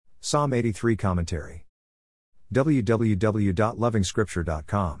Psalm 83 Commentary.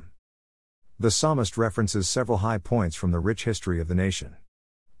 www.lovingscripture.com. The psalmist references several high points from the rich history of the nation.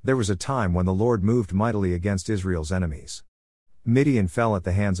 There was a time when the Lord moved mightily against Israel's enemies. Midian fell at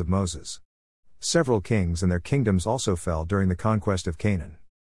the hands of Moses. Several kings and their kingdoms also fell during the conquest of Canaan.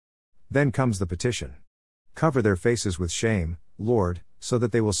 Then comes the petition. Cover their faces with shame, Lord, so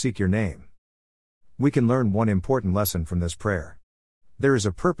that they will seek your name. We can learn one important lesson from this prayer. There is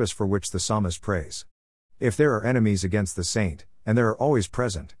a purpose for which the psalmist prays. If there are enemies against the saint, and they are always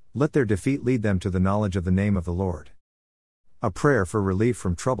present, let their defeat lead them to the knowledge of the name of the Lord. A prayer for relief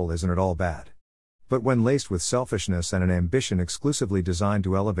from trouble isn't at all bad. But when laced with selfishness and an ambition exclusively designed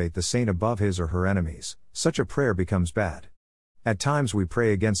to elevate the saint above his or her enemies, such a prayer becomes bad. At times we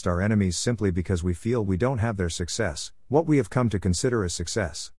pray against our enemies simply because we feel we don't have their success, what we have come to consider as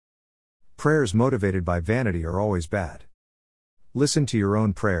success. Prayers motivated by vanity are always bad. Listen to your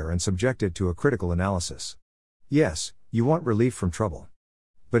own prayer and subject it to a critical analysis. Yes, you want relief from trouble.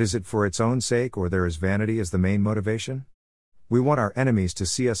 But is it for its own sake, or there is vanity as the main motivation? We want our enemies to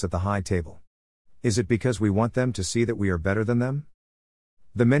see us at the high table. Is it because we want them to see that we are better than them?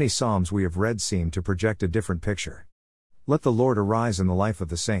 The many psalms we have read seem to project a different picture. Let the Lord arise in the life of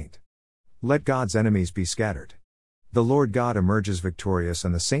the saint. Let God's enemies be scattered. The Lord God emerges victorious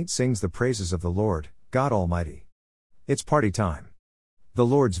and the saint sings the praises of the Lord, God Almighty. It's party time. The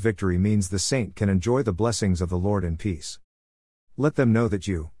Lord's victory means the saint can enjoy the blessings of the Lord in peace. Let them know that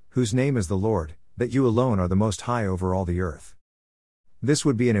you, whose name is the Lord, that you alone are the most high over all the earth. This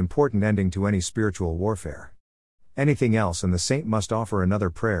would be an important ending to any spiritual warfare. Anything else and the saint must offer another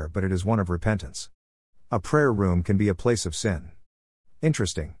prayer, but it is one of repentance. A prayer room can be a place of sin.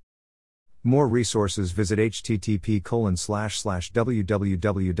 Interesting. More resources visit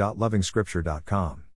http://www.lovingscripture.com.